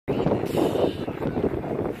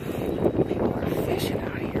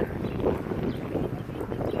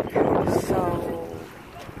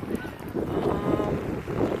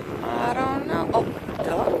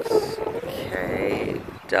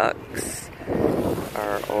ducks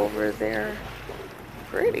are over there.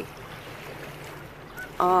 Pretty.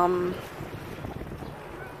 I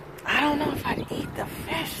don't know if I'd eat the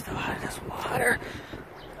fish though out of this water.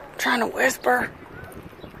 I'm trying to whisper.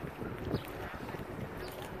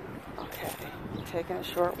 Okay, taking a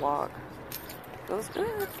short walk. Feels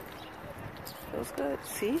good. Feels good.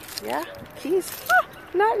 See? Yeah. Keys. Ah,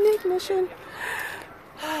 not an ignition.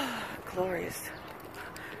 Glorious.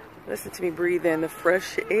 Listen to me breathe in the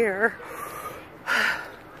fresh air.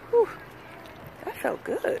 Whew. That felt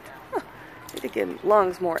good. Huh. Need to give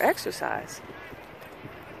lungs more exercise.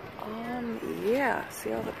 Yeah.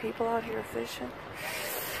 See all the people out here fishing?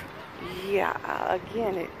 Yeah.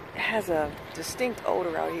 Again, it has a distinct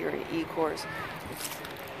odor out here in the ecorse.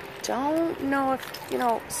 Don't know if, you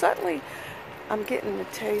know, suddenly I'm getting the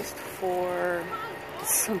taste for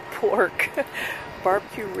some pork.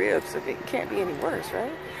 Barbecue ribs. It can't be any worse,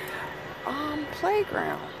 right?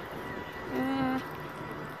 Playground.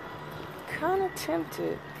 Kind of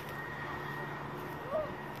tempted.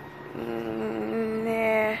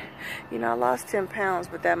 Nah. You know, I lost 10 pounds,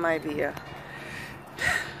 but that might be a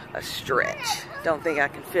stretch. Don't think I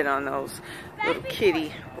can fit on those little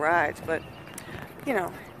kiddie rides, but, you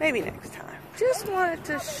know, maybe next time. Just wanted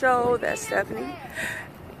to show that Stephanie,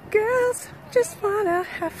 girls just wanna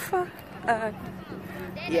have fun.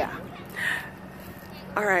 Yeah.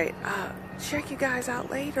 All right. Check you guys out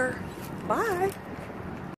later. Bye.